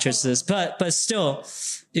mattresses, but still,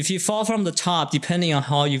 if you fall from the top, depending on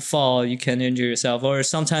how you fall, you can injure yourself, or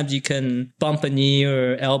sometimes you can bump a knee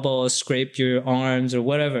or elbow, or scrape your arms or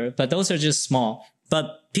whatever. But those are just small.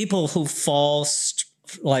 But people who fall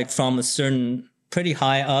like from a certain pretty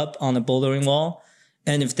high up on the bouldering wall,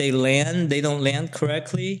 and if they don't land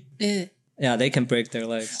correctly. Yeah, they can break their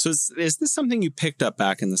legs. So is this something you picked up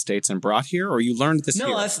back in the States and brought here, or you learned this here?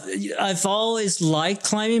 No, I've always liked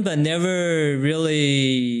climbing, but never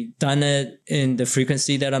really done it in the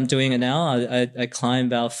frequency that I'm doing it now. I climb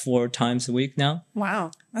about 4 times a week now. Wow,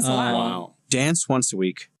 that's a lot. Wow. Dance once a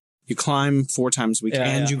week. You climb 4 times a week,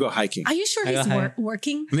 and you go hiking. Are you sure he's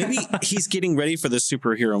working? Maybe he's getting ready for the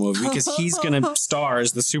superhero movie because he's going to star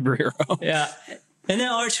as the superhero. Yeah. And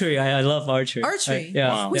then archery. I love archery. Archery?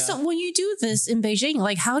 Wow. Wait, so when you do this in Beijing,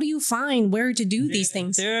 like how do you find where to do these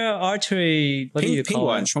things? There are archery, what do you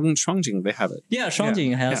call it? Shuangjing, they have it. Yeah,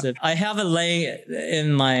 Shuangjing has it. I have it laying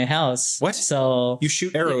in my house. What? So you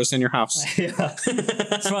shoot arrows in your house? Yeah.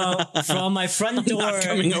 From my front door. Not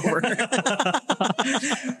coming over.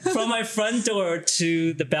 From my front door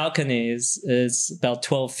to the balcony is about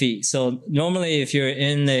 12 feet. So normally if you're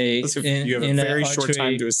in you have a very short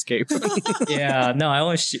time to escape. Yeah. No, I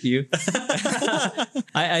won't shoot you.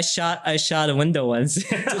 I shot a window once.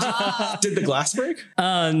 Did the glass break?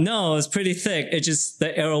 No, it was pretty thick.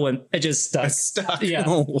 The arrow stuck. Yeah.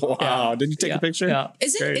 Oh, wow. Yeah. Did you take a picture? Yeah.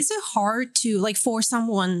 Is it hard to, like, for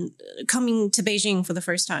someone coming to Beijing for the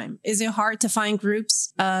first time, is it hard to find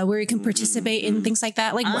groups where you can participate in things like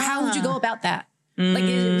that? Like, how would you go about that? Like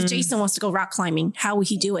if Jason wants to go rock climbing, how would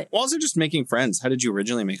he do it? Also, just making friends. How did you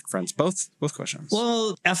originally make friends? Both questions.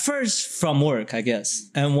 Well, at first from work, I guess.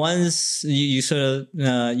 And once you sort of,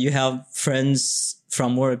 you have friends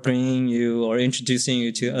from work bringing you or introducing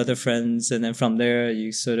you to other friends. And then from there,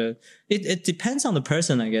 you sort of, it depends on the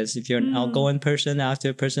person, I guess. If you're an outgoing person,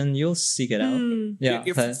 active person, you'll seek it out. Yeah.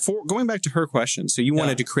 Going back to her question. So you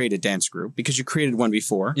wanted to create a dance group because you created one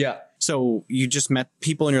before. Yeah. So you just met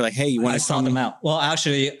people and you're like, hey, you want to saw them out? Well,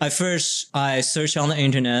 actually, I searched on the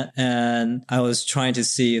internet and I was trying to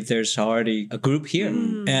see if there's already a group here.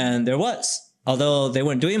 And there was. Although they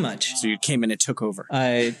weren't doing much. So you came in and took over.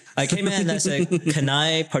 I came in and I said, can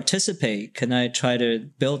I participate? Can I try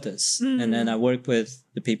to build this? And then I worked with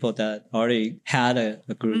the people that already had a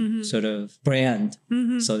group sort of brand,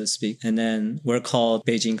 so to speak. And then we're called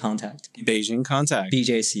Beijing Contact. Beijing Contact.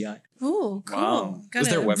 BJCI. Oh, cool. Wow. Got Was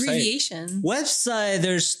there a website? abbreviation. Website,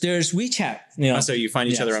 there's WeChat. You know. So you find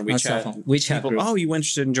each other on WeChat. WeChat people, group. oh, you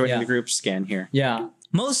interested in joining the group? Scan here. Yeah.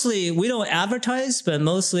 Mostly, we don't advertise, but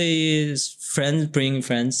mostly it's friends bringing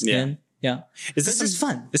friends in. Yeah. This is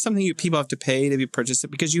fun. It's something people have to pay to be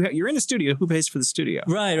participate because you're in a studio. Who pays for the studio?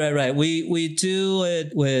 Right. We do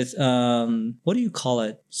it with, what do you call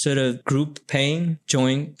it? Sort of group paying,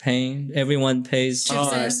 joint paying. Everyone pays. Oh,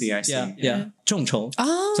 I see. Yeah. 众筹.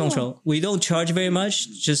 We don't charge very much.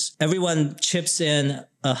 Just everyone chips in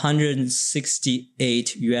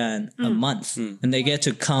 168 yuan a month and they get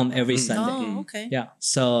to come every Sunday. Oh, okay. Yeah.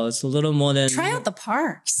 So it's a little more than. Try out the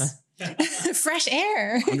parks. Fresh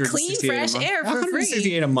air. Clean, fresh air for free.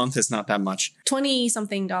 168 a month is not that much. 20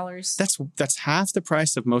 something dollars. That's half the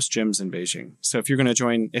price of most gyms in Beijing. So if you're going to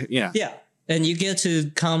join, Yeah. And you get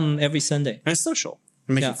to come every Sunday. And it's social.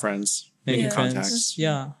 And making friends. Making contacts.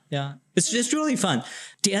 Yeah. It's really fun.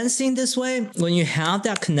 Dancing this way, when you have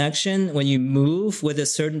that connection, when you move with a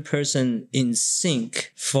certain person in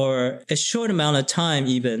sync for a short amount of time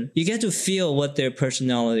even, you get to feel what their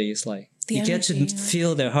personality is like. You get to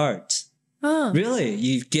feel their heart. Oh. Really?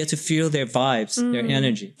 You get to feel their vibes, their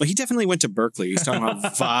energy. Well, he definitely went to Berkeley. He's talking about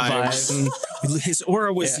vibes. And his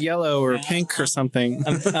aura was yellow or pink or something.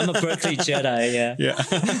 I'm a Berkeley Jedi,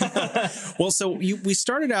 yeah. Well, so we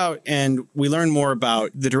started out and we learned more about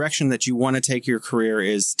the direction that you want to take your career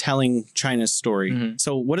is telling China's story.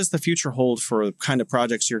 So what does the future hold for the kind of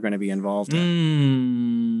projects you're going to be involved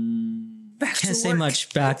in? Can't say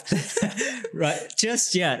much back then. Right.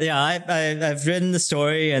 Just, I've written the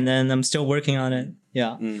story and then I'm still working on it.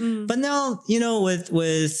 Yeah. But now,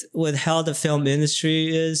 with how the film industry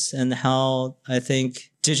is and how I think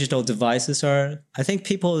digital devices are, I think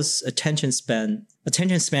people's attention span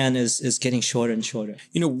is getting shorter and shorter.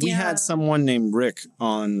 We had someone named Rick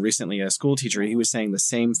on recently, a school teacher. He was saying the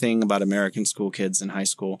same thing about American school kids in high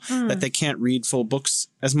school, that they can't read full books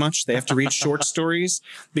as much. They have to read short stories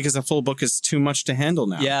because a full book is too much to handle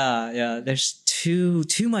now. Yeah. There's too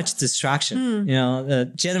much distraction.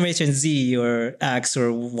 The Generation Z or X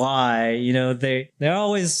or Y, they're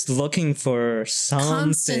always looking for something.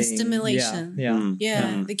 Constant stimulation.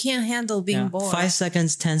 Yeah. They can't handle being bored. 5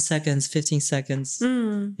 seconds, 10 seconds, 15 seconds.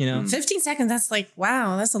 15 seconds, that's like,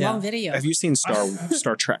 wow, that's a long video. Have you seen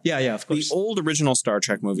Star Trek? Yeah, of course. The old original Star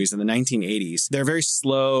Trek movies in the 1980s, they're very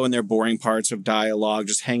slow and they're boring parts of dialogue,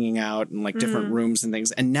 just hanging out in like different rooms and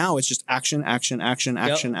things. And now it's just action,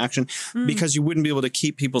 because you wouldn't be able to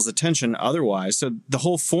keep people's attention otherwise. So the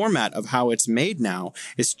whole format of how it's made now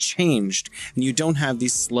is changed and you don't have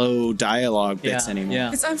these slow dialogue bits anymore.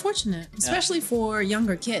 Yeah. It's unfortunate, especially for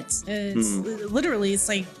younger kids. It's literally, it's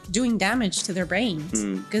like doing damage to their brains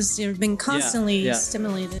because they've been constantly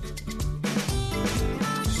stimulated.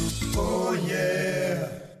 Oh, yeah.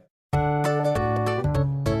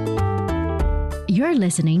 You're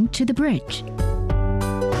listening to The Bridge.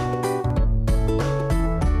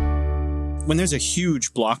 When there's a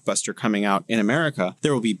huge blockbuster coming out in America,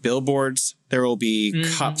 there will be billboards. There will be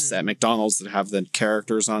cups at McDonald's that have the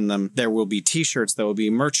characters on them. There will be T-shirts. There will be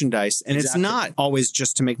merchandise. And it's not always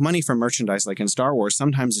just to make money from merchandise like in Star Wars.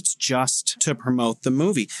 Sometimes it's just to promote the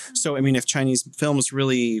movie. So, I mean, if Chinese films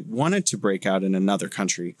really wanted to break out in another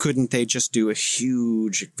country, couldn't they just do a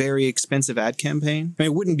huge, very expensive ad campaign? I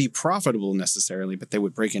mean, it wouldn't be profitable necessarily, but they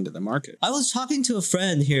would break into the market. I was talking to a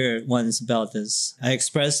friend here once about this. I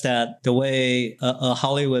expressed that the way a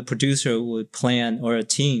Hollywood producer would plan or a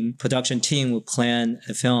production team would plan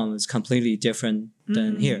a film is completely different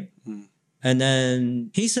than here. And then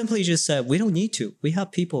he simply just said, we don't need to. We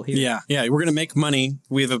have people here. Yeah. We're going to make money.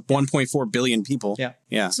 We have 1.4 billion people.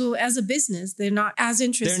 Yeah. So as a business, they're not as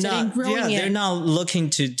interested in growing it. They're not looking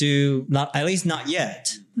to do, at least not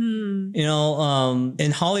yet, You know,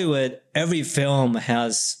 in Hollywood, every film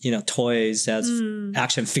has, you know, toys, has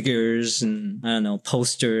action figures and, I don't know,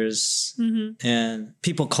 posters. And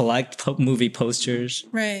people collect movie posters.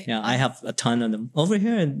 Right. Yeah, I have a ton of them. Over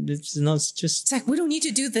here, it's, you know, it's just... It's like, we don't need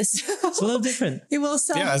to do this. It's a little different. It will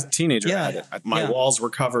sell. Yeah, as a teenager, I had it. My walls were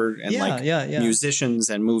covered in musicians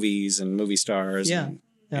and movies and movie stars. Yeah. And,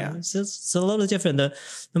 Yeah, it's a little different. The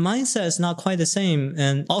mindset is not quite the same,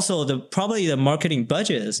 and also probably the marketing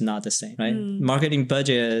budget is not the same, right? Marketing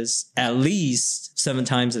budget is at least 7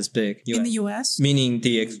 times as big in the US, meaning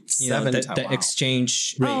the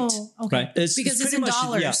exchange rate. Oh, okay. Right? Because it's in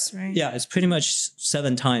dollars, right? Yeah, it's pretty much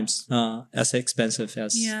 7 times as expensive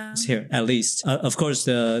as here, at least. Of course,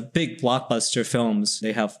 the big blockbuster films,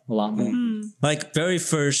 they have a lot more. Like very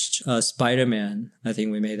first Spiderman, I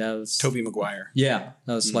think we made, that was Tobey Maguire. Yeah,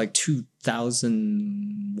 that was like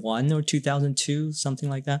 2001 or 2002, something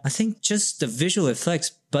like that. I think just the visual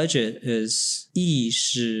effects budget is 亿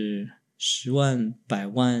是10万百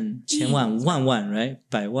万千万万万 right?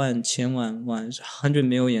 百万千万万 100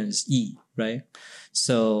 million is 亿 right?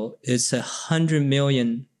 So it's $100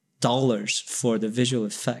 million for the visual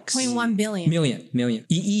effects. 0.1 billion. Million. 1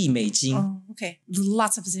亿美金. Oh, okay.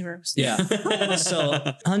 Lots of zeros. Yeah. So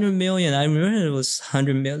 100 million, I remember it was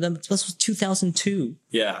 100 million. That was 2002.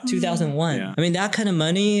 Yeah. 2001. Yeah. I mean, that kind of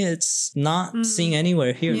money, it's not seen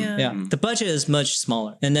anywhere here. Yeah. The budget is much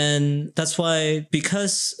smaller. And then that's why,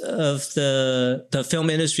 because of the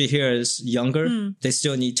film industry here is younger, they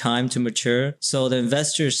still need time to mature. So the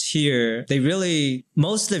investors here,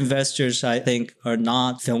 most of the investors, I think, are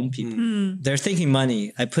not film people. They're thinking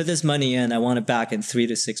money. I put this money in, I want it back in 3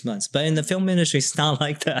 to 6 months. But in the film industry, it's not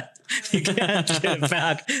like that. You can't get it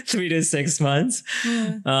back 3 to 6 months.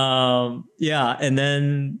 And then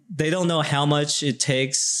they don't know how much it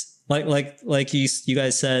takes. Like you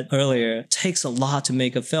guys said earlier, it takes a lot to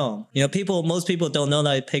make a film. You know, most people don't know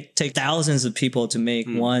that it take thousands of people to make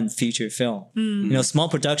one feature film. You know, small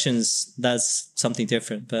productions, that's something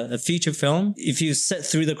different. But a feature film, if you sit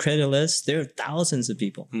through the credit list, there are thousands of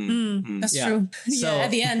people. That's true. So, at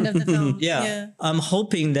the end of the film. I'm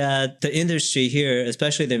hoping that the industry here,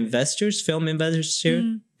 especially the film investors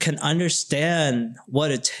here, can understand what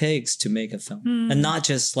it takes to make a film and not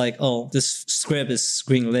just like, oh, this script is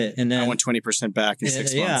greenlit and then I want 20% back in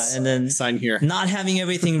 6 months. And then sign here. Not having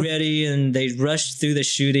everything ready and they rush through the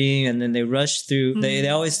shooting and then they rush through. They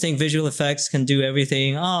always think visual effects can do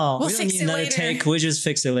everything. Oh, we don't need another take. We just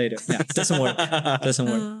fix it later. Yeah, it doesn't work.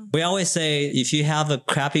 We always say if you have a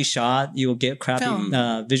crappy shot, you will get crappy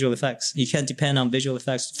visual effects. You can't depend on visual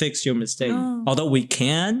effects to fix your mistake. Although we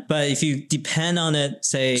can, but if you depend on it,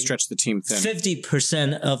 say stretch the team thin,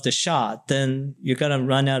 50% of the shot, then you're gonna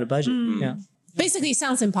run out of budget. Yeah. Basically, it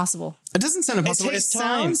sounds impossible. It doesn't sound impossible. It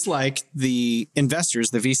sounds like the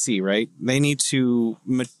investors, the VC, right? They need to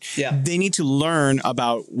learn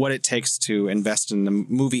about what it takes to invest in the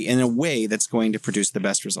movie in a way that's going to produce the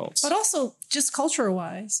best results. But also, just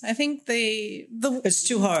culture-wise, I think it's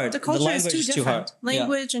too hard. The culture is too different. Too hard.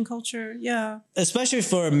 Language and culture, especially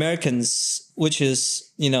for Americans, which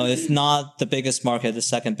is, you know, if not the biggest market, the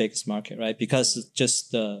second biggest market, right? Because it's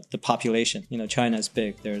just the population. You know, China is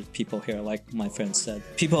big. There are people here, like my friend said,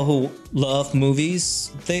 people who love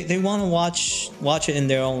movies. They want to watch it in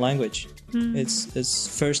their own language. It's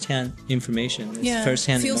firsthand information. It's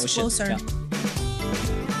firsthand feels emotion. Closer. Yeah.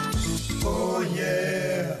 Oh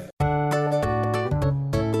yeah.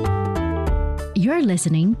 You're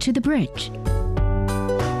listening to The Bridge.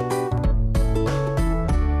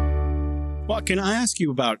 Well, can I ask you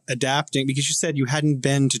about adapting? Because you said you hadn't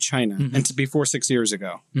been to China and before 6 years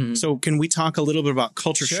ago. So can we talk a little bit about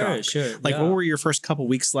culture shock? Sure. Like, what were your first couple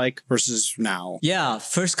weeks like versus now? Yeah,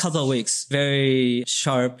 first couple of weeks, very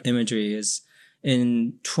sharp imagery is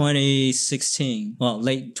in 2016, well,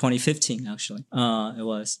 late 2015, actually, it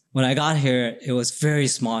was. When I got here, it was very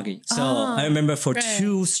smoggy. So I remember for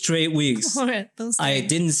 2 straight weeks, I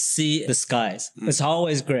didn't see the skies. It's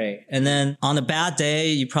always gray. And then on a bad day,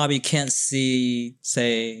 you probably can't see,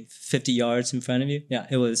 say, 50 yards in front of you. Yeah,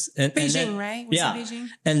 it was. Beijing, right? Yeah. Beijing?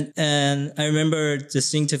 And I remember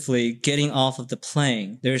distinctively getting off of the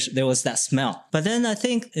plane. There was that smell. But then I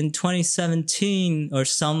think in 2017 or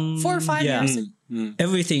 4 or 5 years ago.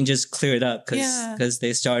 Everything just cleared up because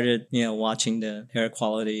they started, you know, watching the air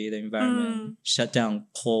quality, the environment, shut down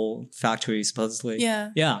coal factories supposedly.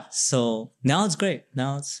 Yeah. So now it's great.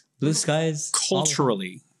 Now it's blue skies.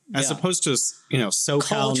 Culturally, as opposed to, you know,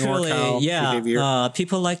 SoCal, NorCal behavior.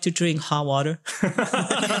 People like to drink hot water.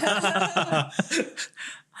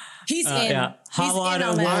 He's in. hot water,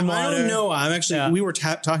 on that. warm water. I don't know. I'm actually, we were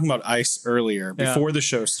talking about ice earlier before the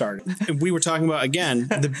show started. We were talking about, again,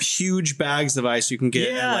 the huge bags of ice you can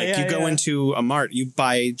get. You go into a mart, you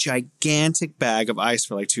buy a gigantic bag of ice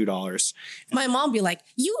for like $2. My mom be like,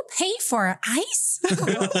 you pay for ice?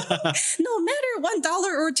 No matter $1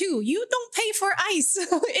 or $2, you don't pay for ice.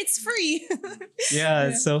 It's free. Yeah,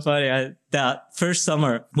 it's so funny. That first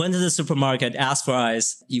summer, went to the supermarket, asked for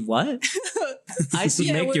ice. You what? Ice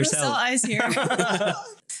you make we yourself. don't sell ice here.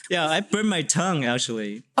 Yeah, I burned my tongue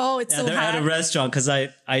actually. Oh, it's so they're hot. at a restaurant because I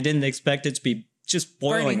didn't expect it to be just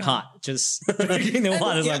boiling hot. Just drinking the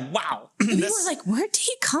water. It's like, wow. We were like, where did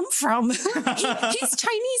he come from? He's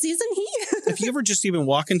Chinese, isn't he? If you ever just even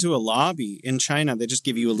walk into a lobby in China, they just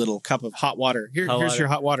give you a little cup of hot water. Here's your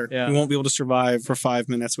hot water. Yeah. You won't be able to survive for 5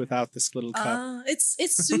 minutes without this little cup. It's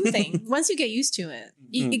soothing. Once you get used to it,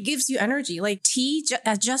 it gives you energy. Like tea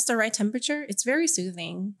at just the right temperature, it's very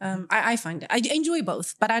soothing. I find it. I enjoy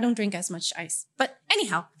both, but I don't drink as much ice. But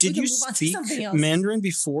anyhow, did you speak Mandarin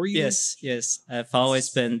before you? Yes. I've always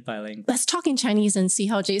been bilingual. Let's talk in Chinese and see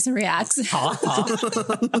how Jason reacts. 好好，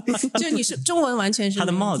就你是中文完全是他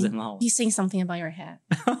的帽子很好玩。 He's saying something about your hat,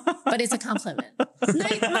 but it's a compliment.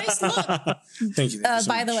 Nice look. Thank you.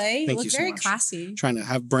 By the way, Thank look you so very much. classy. Trying to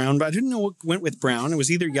have brown, but I didn't know what went with brown. It was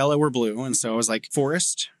either yellow or blue, and so I was like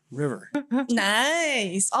forest, river.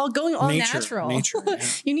 Nice. All going all natural. Nature. Yeah.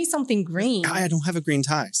 You need something green. I don't have a green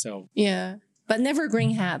tie, so Yeah, but never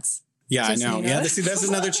green hats. yeah, I Just so know. you know. Yeah, that's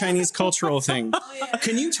another Chinese cultural thing.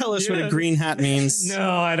 Can you tell us what a green hat means?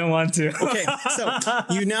 No, I don't want to. Okay, so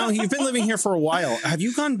you've been living here for a while. Have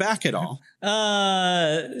you gone back at all?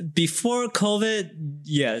 Before COVID,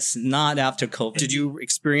 yes. Not after COVID. Did you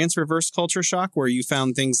experience reverse culture shock where you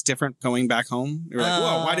found things different going back home? You're like,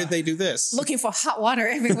 whoa, why did they do this? Looking for hot water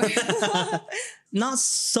everywhere. Not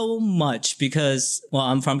so much because, well,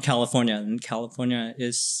 I'm from California and California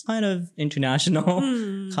is kind of international,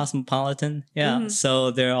 cosmopolitan. Yeah.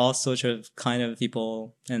 So there are all sorts of kind of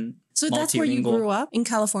people and So that's where you multilingual. grew up in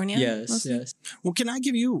California? Yes, mostly? yes. Well, can I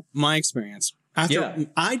give you my experience?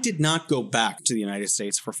 I did not go back to the United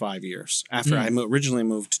States for 5 years after I originally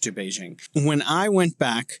moved to Beijing. When I went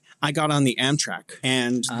back, I got on the Amtrak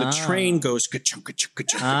and the train goes ka-chunk, ka-chunk,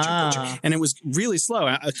 ka-chunk, ka-chunk, ka-chunk, and it was really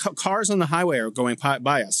slow. Cars on the highway are going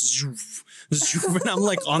by us. And I'm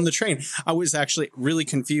like on the train. I was actually really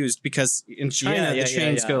confused because in China, the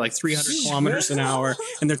trains go like 300 kilometers an hour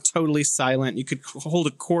and they're totally silent. You could hold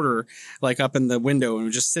a quarter like up in the window and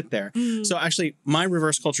just sit there. So actually my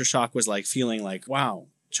reverse culture shock was like feeling like, wow,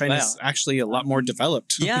 China's actually a lot more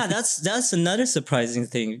developed. Yeah, that's another surprising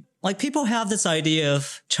thing. Like people have this idea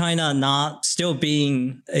of China not still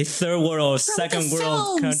being a third world or second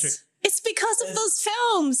world country. It's because of those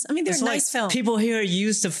films. I mean, they're It's nice like films. people here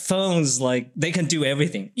use the phones like they can do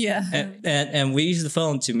everything. Yeah. And we use the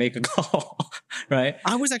phone to make a call, right?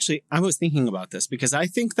 I was thinking about this because I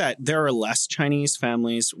think that there are less Chinese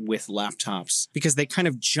families with laptops because they kind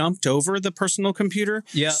of jumped over the personal computer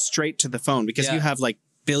straight to the phone because you have like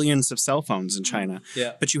billions of cell phones in China,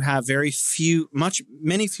 but you have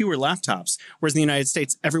many fewer laptops. Whereas in the United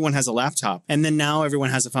States, everyone has a laptop, and then now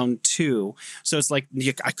everyone has a phone too. So it's like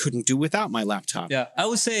I couldn't do without my laptop. Yeah, I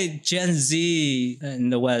would say Gen Z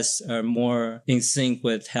in the West are more in sync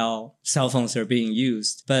with how cell phones are being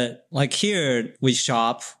used. But like here, we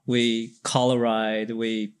shop, we call a ride,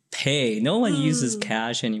 we pay. No one uses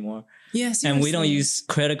cash anymore. Yes, and we don't use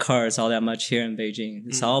credit cards all that much here in Beijing.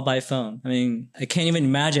 It's all by phone. I mean, I can't even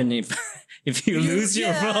imagine if you lose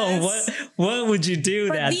your phone, what would you do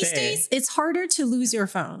that day? These days, it's harder to lose your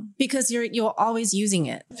phone because you're always using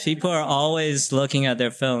it. People are always looking at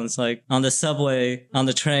their phones, like on the subway, on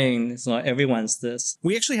the train. It's like everyone's this.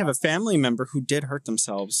 We actually have a family member who did hurt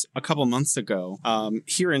themselves a couple months ago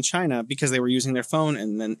here in China because they were using their phone,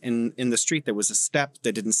 and then in the street there was a step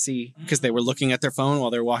they didn't see because they were looking at their phone while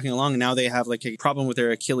they were walking along. And now they have like a problem with their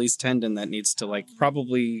Achilles tendon that needs to like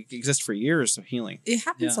probably exist for years of healing. It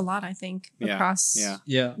happens a lot, I think. Across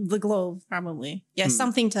the globe, probably. Yeah,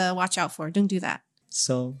 something to watch out for. Don't do that.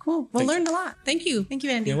 So cool. Well, learned a lot. Thank you. Thank you,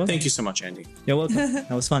 Andy. Thank you so much, Andy. You're welcome. That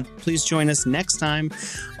was fun. Please join us next time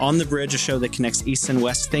on The Bridge, a show that connects East and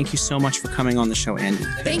West. Thank you so much for coming on the show, Andy.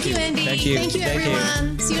 Thank you, Andy. Thank you. Thank you,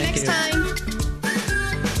 everyone. See you next time.